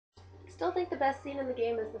still think the best scene in the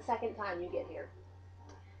game is the second time you get here.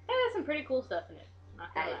 It has some pretty cool stuff in it.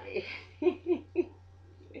 Not gonna lie.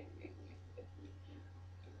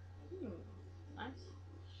 Nice.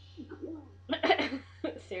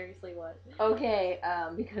 Seriously, what? Okay,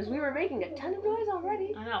 because we were making a ton of noise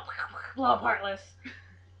already. I know. Blow up Heartless.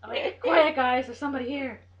 Quiet, guys. There's somebody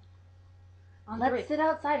here. Let's sit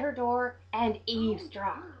outside her door and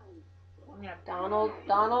eavesdrop. Yeah. Donald,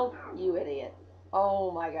 you idiot.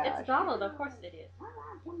 Oh my gosh. It's Donald, of course, idiot.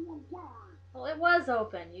 Well, it was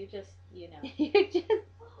open. You know. You just...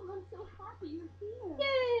 Oh, I'm so happy you're here.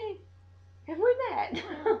 Yay! Have we met?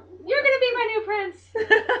 You're gonna be my new prince.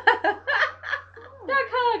 Duck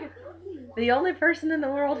hug. The only person in the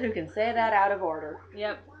world who can say that out of order.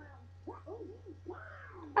 Yep.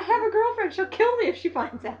 I have a girlfriend. She'll kill me if she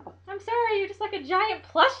finds out. I'm sorry. You're just like a giant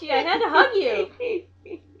plushie. I had to hug you.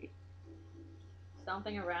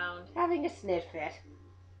 Stomping around. Having a sniff fit.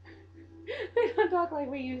 We don't talk like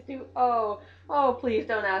we used to. Oh, please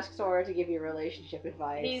don't ask Sora to give you relationship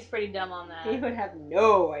advice. He's pretty dumb on that. He would have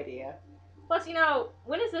no idea. Plus,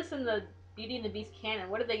 when is this in the Beauty and the Beast canon?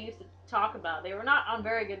 What did they used to talk about? They were not on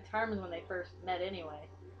very good terms when they first met anyway.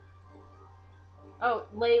 Oh,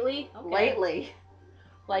 lately? Okay. Lately.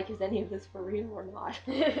 Like, is any of this for real or not?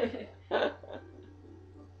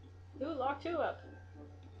 Who locked who up?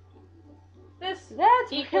 That's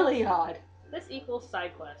really odd. This equals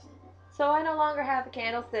side quest. So I no longer have a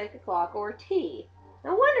candlestick, a clock, or tea.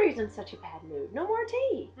 No wonder he's in such a bad mood. No more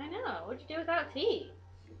tea. I know. What'd you do without tea?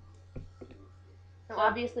 So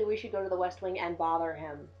obviously we should go to the West Wing and bother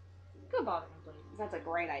him. Go bother him, please. That's a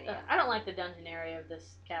great idea. I don't like the dungeon area of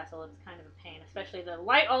this castle. It's kind of a pain, especially the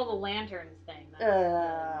light all the lanterns thing.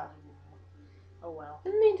 Oh well.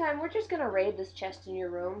 In the meantime, we're just gonna raid this chest in your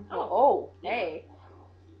room. Hey.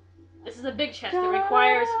 This is a big chest that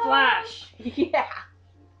requires flash. Yeah.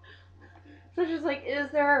 So just like, is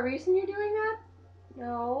there a reason you're doing that?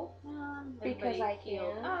 No. Because I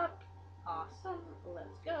can. Up. Awesome.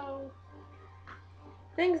 Let's go.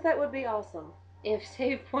 Things that would be awesome. If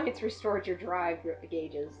save points restored your drive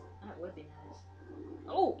gauges. That would be nice.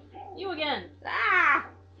 Oh, you again. Ah!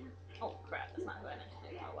 Oh, crap. That's not who I meant to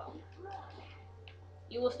do. Oh, well.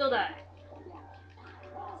 You will still die.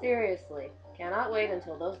 Seriously. Cannot wait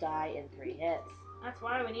until those die in 3 hits. That's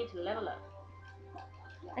why we need to level up.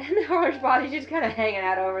 And the orange body's just kind of hanging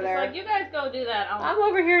out over there. It's like, you guys go do that. I'm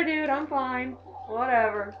over here, dude. I'm fine.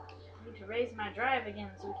 Whatever. I need to raise my drive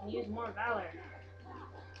again so we can use more valor.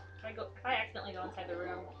 If I accidentally go inside the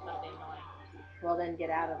room, that'll be annoying. Well, then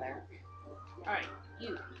get out of there. Alright,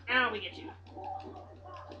 you. Now we get you.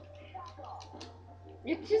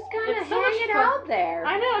 You're just kind of hanging out there.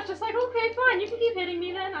 I know, it's just like, okay, fine, you can keep hitting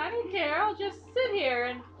me then. I don't care. I'll just sit here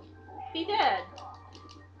and be dead.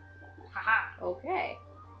 Haha. Okay.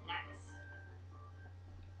 Nice.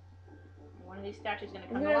 One of these statues is going to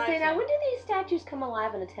come I'm alive. going to say, now, when do these statues come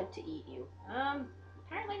alive and attempt to eat you?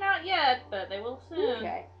 Apparently not yet, but they will soon.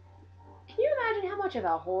 Okay. Can you imagine how much of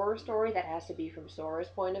a horror story that has to be from Sora's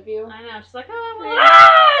point of view? I know, she's like,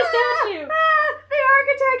 oh, statue! The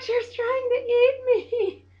architecture's trying to eat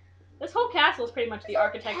me! This whole castle is pretty much the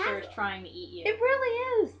architecture is trying to eat you. It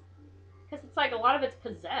really is! Because it's like a lot of it's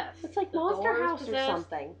possessed. It's like Monster House or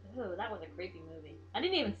something. Ooh, that was a creepy movie. I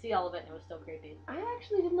didn't even see all of it and it was still creepy. I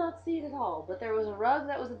actually did not see it at all, but there was a rug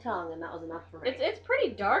that was a tongue and that was enough for me. It's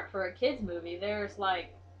pretty dark for a kid's movie. There's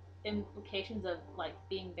like implications of like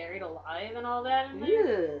being buried alive and all that in there.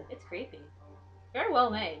 Ew. It's creepy. Very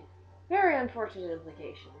well made. Very unfortunate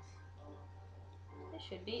implications. It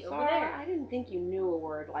should be Sora, over there. I didn't think you knew a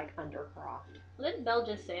word like undercroft. Didn't Belle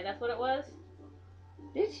just say that's what it was?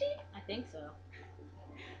 Did she? I think so.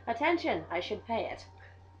 Attention, I should pay it.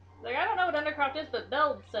 Like, I don't know what undercroft is, but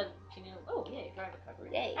Belle said she knew. Oh, yay, drive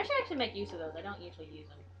recovery. Yay. I should actually make use of those. I don't usually use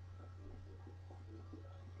them.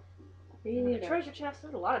 Me The treasure chest.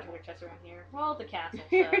 There's a lot of treasure chests around here. Well, the castle.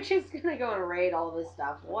 So. You're just gonna go and raid all this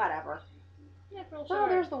stuff. Whatever. Yeah, for Oh, sure.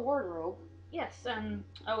 there's the wardrobe. Yes,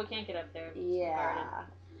 oh, we can't get up there. Yeah.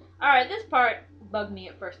 Alright, this part bugged me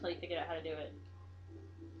at first until you figured out how to do it.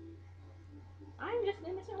 I'm just an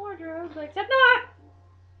innocent wardrobe, except not!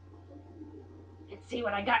 Let's see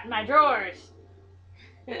what I got in my drawers!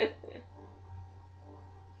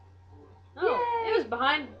 Oh, Yay. it was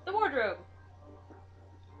behind the wardrobe.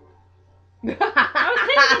 I was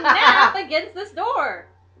taking a nap against this door.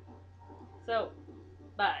 So,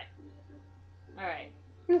 bye. Alright.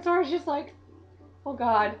 And Sora's just like, oh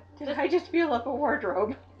god, did I just feel up a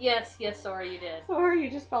wardrobe? Yes, Sora, you did. Sora, you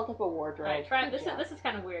just felt up a wardrobe. Alright, try this. This is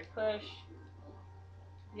kind of weird. Push.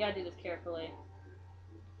 You gotta do this carefully.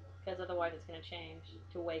 Because otherwise it's gonna change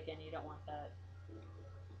to awaken. You don't want that.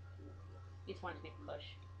 Beast wanted to make a push.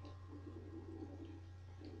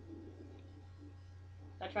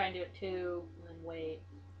 I try and do it too, and then wait.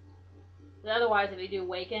 But otherwise, if you do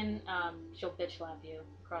Waken, she'll bitch slap you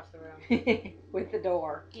across the room. With the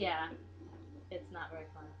door. Yeah. It's not very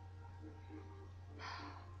fun.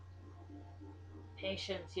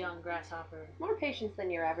 Patience, young grasshopper. More patience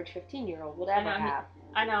than your average 15-year-old would ever have.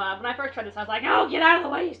 I know. When I first tried this, I was like, "Oh, get out of the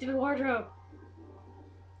way, you stupid wardrobe!"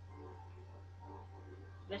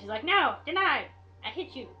 Then she's like, "No, denied. I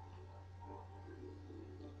hit you."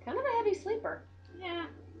 Kind of a heavy sleeper. Yeah.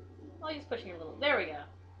 Well, he's pushing her a little. There we go.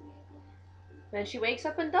 Then she wakes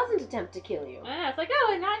up and doesn't attempt to kill you. Yeah, it's like,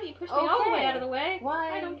 "Oh, and now you pushed me all the way out of the way.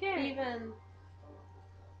 Why? I don't care." Even.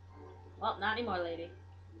 Well, not anymore, lady.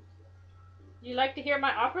 You like to hear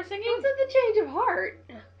my opera singing? What's the change of heart?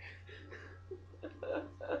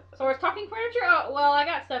 Sora's talking furniture? Oh, well, I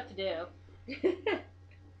got stuff to do.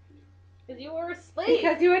 Because you were asleep.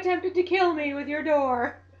 Because you attempted to kill me with your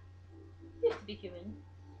door. You have to be human.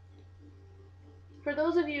 For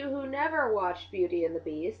those of you who never watched Beauty and the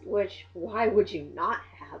Beast, which, why would you not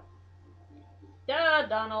have? Duh,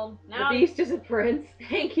 Donald. Now The Beast is a prince.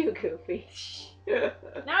 Thank you, Goofy.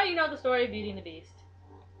 Now you know the story of Beauty and the Beast.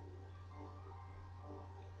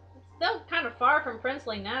 It's still kind of far from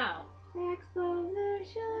princely now.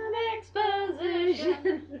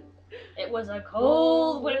 Exposition. It was a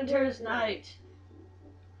cold winter's night.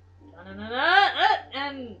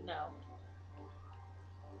 And no.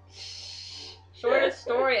 Shortest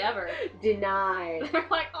story ever. Denied. They're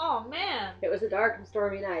like, oh man. It was a dark and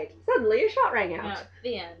stormy night. Suddenly a shot rang No, out.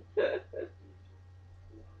 the end.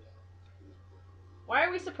 Why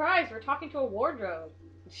are we surprised? We're talking to a wardrobe.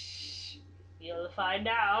 Shh. You'll find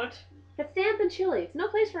out. It's damp and chilly. It's no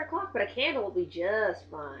place for a clock, but a candle will be just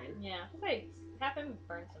fine. Yeah. Hey, have him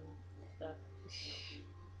burn some stuff.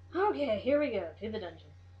 Okay, here we go. To the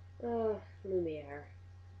dungeon. Lumiere.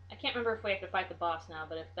 I can't remember if we have to fight the boss now,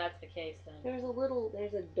 but if that's the case, then... There's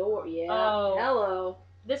a door. Yeah. Oh. Hello.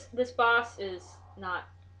 This boss is not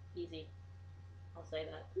easy. I'll say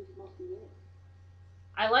that.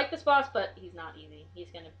 I like this boss, but he's not easy.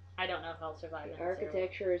 I don't know if I'll survive The it.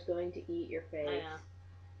 architecture is going to eat your face. I know.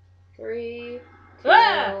 3, 2,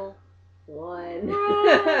 Ah! 1.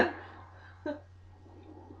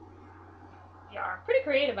 Yeah, pretty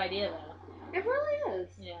creative idea, though. It really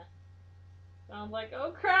is. Yeah. So I'm like,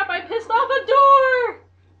 oh crap, I pissed off a door!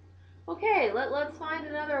 Okay, let's find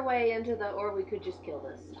another way into the... Or we could just kill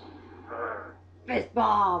this. Fist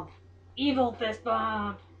bomb! Evil fist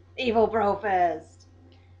bomb! Evil bro fist!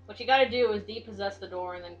 What you gotta do is depossess the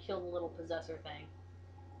door and then kill the little possessor thing.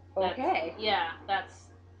 Okay. Yeah, that's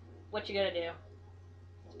what you gotta do.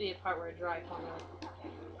 This be a part where I draw a formula.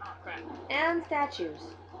 Oh crap. And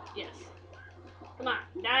statues. Yes. Come on.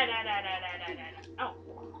 Die, die, die, die, die, die, die. Oh.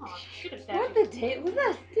 Oh, stupid statue. What the date was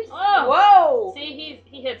that? Oh! Whoa! See,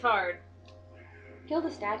 he hits hard. Kill the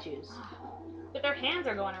statues. But their hands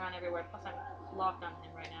are going around everywhere, plus I'm locked on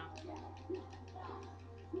him right now.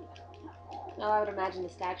 No, I would imagine the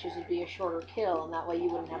statues would be a shorter kill, and that way you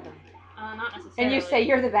wouldn't have them. Not necessarily. And you say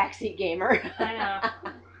you're the backseat gamer. I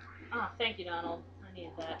know. Oh, thank you, Donald. I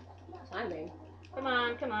needed that. Timing. Come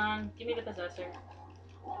on, come on. Give me the possessor.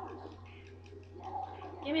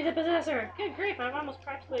 Give me the possessor! Good grief, I'm almost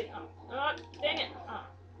practically... Oh, dang it! Oh.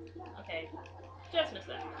 Okay. Just missed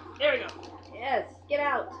that. There we go. Yes, get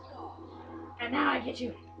out. And now I get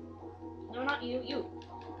you. No, not you. You.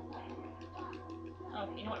 Oh,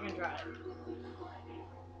 you know what? We're gonna drive.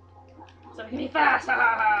 So it can be fast! Ha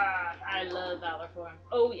ha ha! I love Valor Form.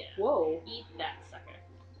 Oh yeah. Whoa. Eat that sucker.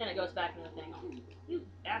 Then it goes back into the thing. You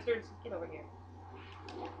bastards, get over here.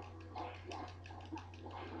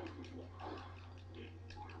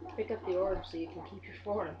 Pick up the orb so you can keep your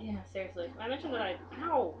form. Yeah, seriously. I mentioned that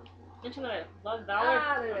Ow! Mentioned that I love Valor.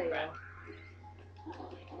 Ah, there they crap. go.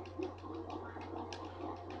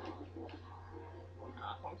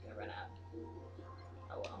 Oh, form's gonna run out.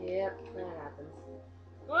 Oh well. Yep, that happens.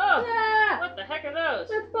 Whoa! Ah! What the heck are those?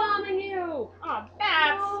 What's bombing you? Oh,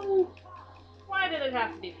 bats! No. Why did it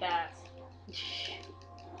have to be bats?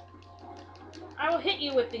 I will hit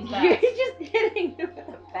you with these You're bats. just hitting me with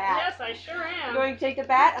a bat. Yes, I sure I'm am. going to take the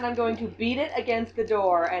bat and I'm going to beat it against the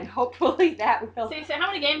door, and hopefully that will... See, so how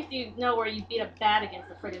many games do you know where you beat a bat against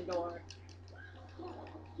the friggin' door?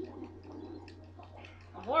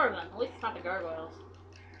 More of them. At least it's not the gargoyles.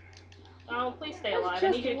 Oh, please stay That's alive. I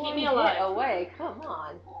just need you to keep one me hit alive. away. Come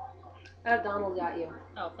on. Donald got you.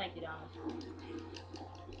 Oh, thank you, Donald.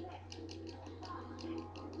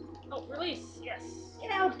 Oh, release! Yes!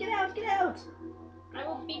 Get out! Get out! Get out! I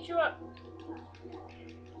will beat you up.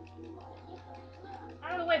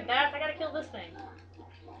 Out of the way, bats! I gotta kill this thing.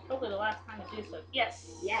 Oh, hopefully the last time to do so.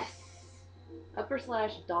 Yes! Yes!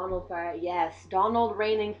 / Donald fire. Yes, Donald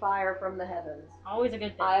raining fire from the heavens. Always a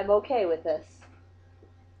good thing. I am okay with this.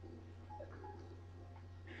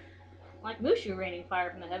 Like Mushu raining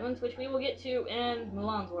fire from the heavens, which we will get to in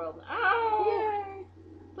Mulan's world. Oh! Yay!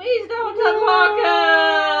 Please don't unlock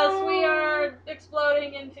us! We are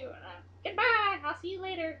exploding into... goodbye! I'll see you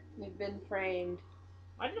later. We've been framed.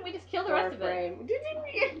 Why didn't we just kill the rest of it? Frame.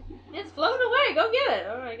 It's flown away. Go get it.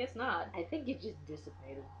 Oh, I guess not. I think it just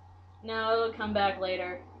dissipated. No, it'll come back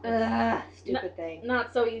later. Ugh, stupid thing.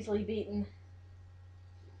 Not so easily beaten.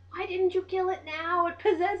 Why didn't you kill it now? It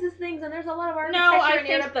possesses things, and there's a lot of architecture No, I in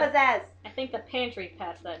here to think the- possess. I think the pantry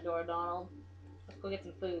passed that door, Donald. Let's go get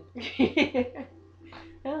some food.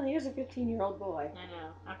 Well, he is a 15-year-old boy. I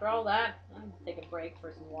know. After all that, I'm gonna take a break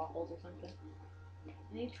for some waffles or something.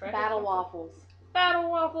 Any treasure? Battle something? waffles. Battle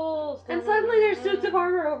waffles! And suddenly there's suits of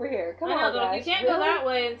armor over here. Come I know, on, though, guys. you can't go that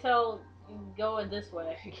way until you go in this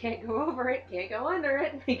way. You can't go over it. Can't go under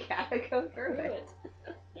it. We gotta go through it.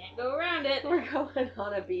 Can't go around it. We're going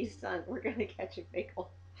on a beast hunt. We're gonna catch a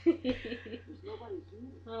pickle.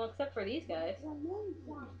 Well, except for these guys.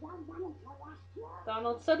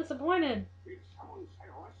 Donald's so disappointed.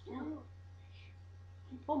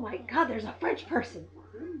 Oh my God! There's a French person.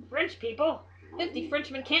 French people. 50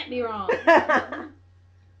 Frenchmen can't be wrong.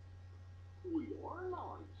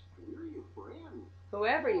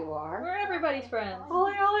 Whoever you are. We're everybody's friends.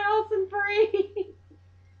 Ollie, ollie, Olsen free.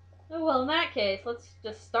 Oh, well, in that case, let's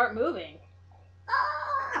just start moving.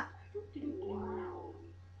 Ah!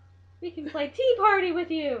 We can play Tea Party with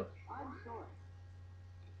you.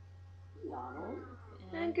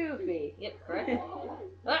 And Goofy. Yep, correct.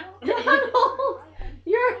 Ah. Donald,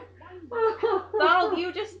 you're. Donald,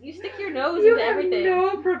 you stick your nose You into have everything.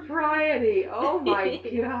 no propriety. Oh my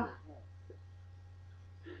God.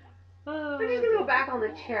 Oh, I'm just gonna go back on the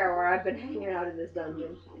chair where I've been hanging out in this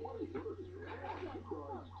dungeon.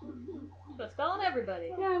 so it's calling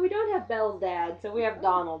everybody. Yeah, we don't have Belle's dad, so we have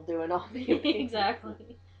Donald doing all the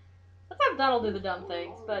Exactly. Let's have Donald do the dumb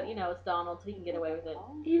things, but you know it's Donald, so he can get away with it.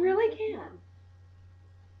 He really can.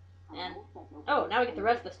 And oh, now we get the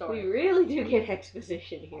rest of the We story. really do get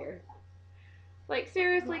exposition here. Like,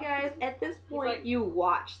 seriously, guys, at this point, like- you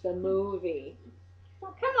watch the movie.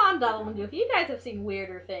 Come on, Donald and Goofy, you guys have seen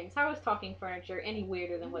weirder things. How is talking furniture any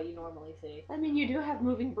weirder than what you normally see? I mean, you do have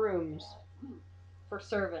moving brooms. For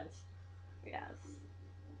servants. Yes.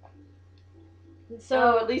 So,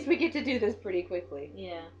 So, at least we get to do this pretty quickly.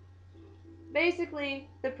 yeah. Basically,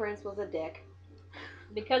 the prince was a dick.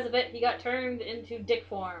 Because of it, he got turned into dick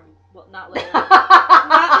form. Well, not literally.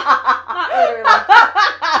 not literally.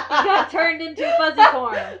 He got turned into fuzzy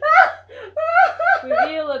form.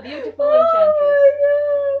 Reveal a beautiful enchantress.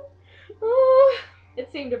 Oh my God. Oh.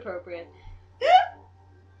 It seemed appropriate.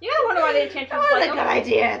 You gotta wonder why the enchantress That was was like, a good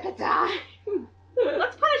idea at the time.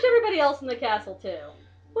 let's punish everybody else in the castle too.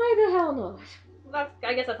 Why the hell not?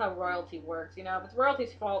 I guess that's how royalty works, you know? If it's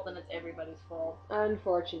royalty's fault, then it's everybody's fault.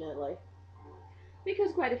 Unfortunately.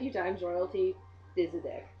 Because quite a few times royalty is a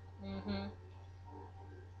dick. Mm-hmm.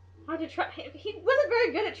 How'd you trust? He wasn't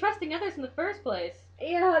very good at trusting others in the first place.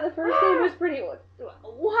 Yeah, the first game was pretty...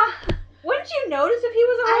 What? Wouldn't you notice if he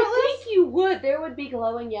was a I royalist? think you would. There would be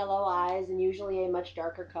glowing yellow eyes and usually a much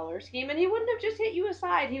darker color scheme, and he wouldn't have just hit you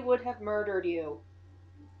aside. He would have murdered you.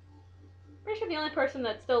 Pretty sure the only person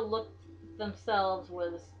that still looked themselves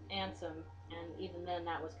was Ansem, and even then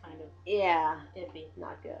that was kind of Yeah, iffy.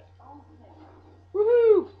 not good.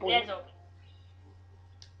 Woohoo! That's open.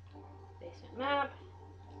 Basement map.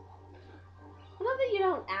 I love that you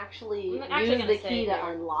don't actually I'm actually use the gonna key save to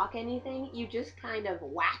here. unlock anything. You just kind of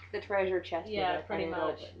whack the treasure chest Yeah, with it pretty and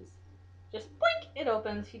much. it opens. Just blink, it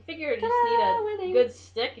opens. You figure you just Ta-da, need a winning. good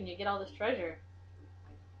stick and you get all this treasure.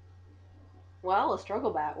 Well, a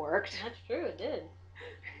struggle bat worked. That's true, it did.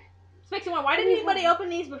 This makes you wonder, why didn't anybody open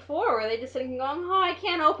these before? Were they just sitting going, oh, I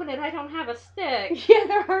can't open it, I don't have a stick? Yeah,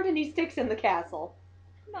 there aren't any sticks in the castle.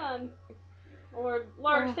 None. Or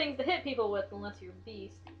large things to hit people with, unless you're a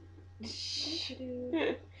beast.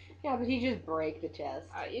 Yeah, but he just break the chest.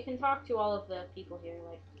 Alright, you can talk to all of the people here,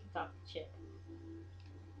 like, you can talk to Chip.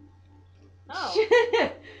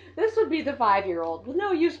 Oh. This would be the 5-year-old with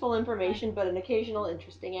no useful information but an occasional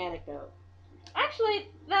interesting anecdote. Actually,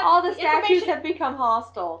 that All the statues information... have become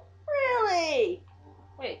hostile. Really?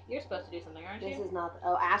 Wait, you're supposed to do something, aren't This you? is not.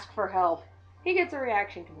 Oh, ask for help. He gets a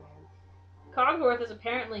reaction command. Cogsworth is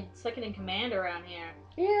apparently second in command around here.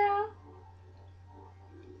 Yeah.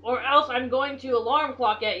 Or else I'm going to alarm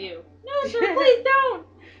clock at you. No, sir, please don't!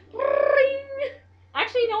 Ring.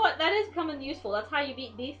 Actually, you know what? That is coming useful. That's how you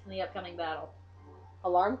beat beasts in the upcoming battle.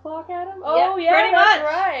 Alarm clock at him? Yep, Oh, yeah, pretty that's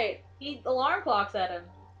much. right. He alarm clocks at him.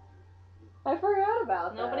 I forgot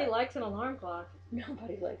about that. Nobody likes an alarm clock.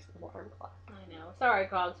 Nobody likes an alarm clock. I know. Sorry,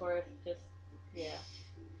 Cogsworth. Just, yeah.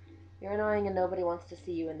 You're annoying and nobody wants to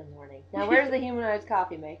see you in the morning. Now, where's the humanized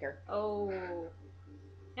coffee maker? Oh.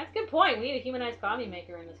 That's a good point. We need a humanized coffee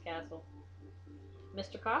maker in this castle.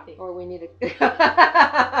 Mr. Coffee. Or we need a...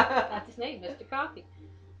 That's his name, Mr. Coffee.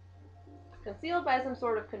 Concealed by some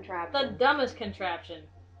sort of contraption. The dumbest contraption.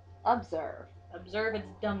 Observe. Observe its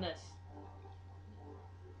dumbness.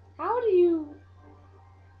 How do you...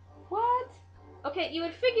 What? Okay, you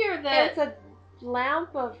would figure that It's a lamp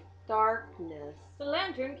of darkness. the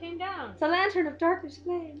lantern came down. It's a lantern of darkness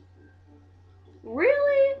flame.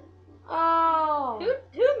 Really? Oh.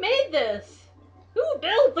 Who made this? Who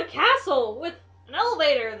built the castle with an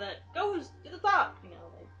elevator that goes to the top? You know,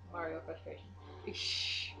 like Mario frustration.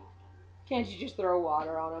 Shh. Can't you just throw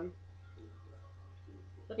water on him?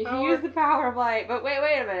 The If power- you use the power of light. But wait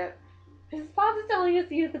a minute. His boss is telling us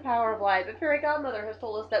to use the power of light, but Fairy Godmother has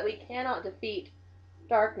told us that we cannot defeat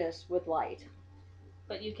darkness with light.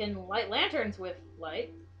 But you can light lanterns with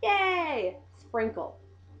light. Yay! Sprinkle.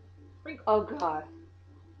 Sprinkle. Oh god.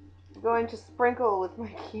 I'm going to sprinkle with my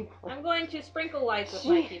keyboard. I'm going to sprinkle lights with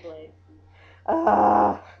my keyblade.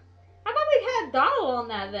 Ah. How about we had Donald on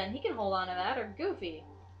that then? He can hold on to that, or Goofy.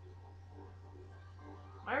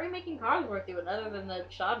 Why are we making Cogsworth do it other than the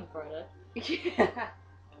Schadenfreude? Yeah.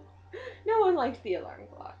 No one likes the alarm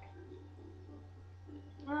clock.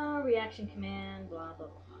 Oh, reaction command, blah, blah,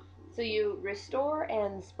 blah. So you restore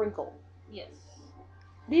and sprinkle. Yes.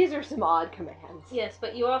 These are some odd commands. Yes,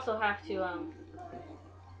 but you also have to,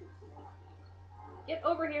 get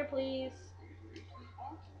over here, please.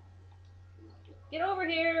 Get over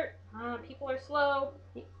here. People are slow.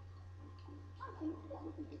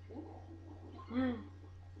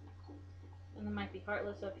 And there might be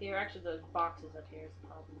Heartless up here. Actually, those boxes up here is the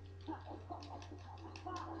problem.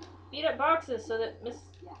 Beat up boxes so that Miss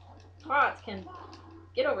Potts can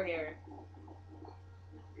get over here.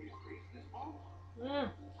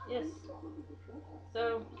 Yes.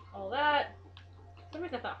 So, all that. For some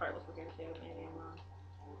reason I thought Heartless were here too. Maybe I'm wrong.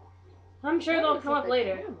 I'm sure they'll come up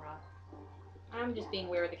later. I'm just being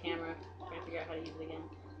weird with the camera. Trying to figure out how to use it again.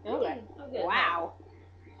 Okay. Oh, good. Wow.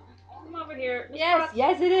 Come over here. Miss Yes, Potts.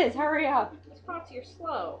 yes it is. Hurry up. Miss Potts, you're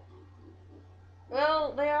slow.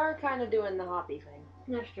 Well, they are kind of doing the hoppy thing.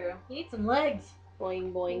 That's true. You need some legs. Boing,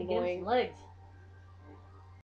 You boing, need to get him boing. some legs.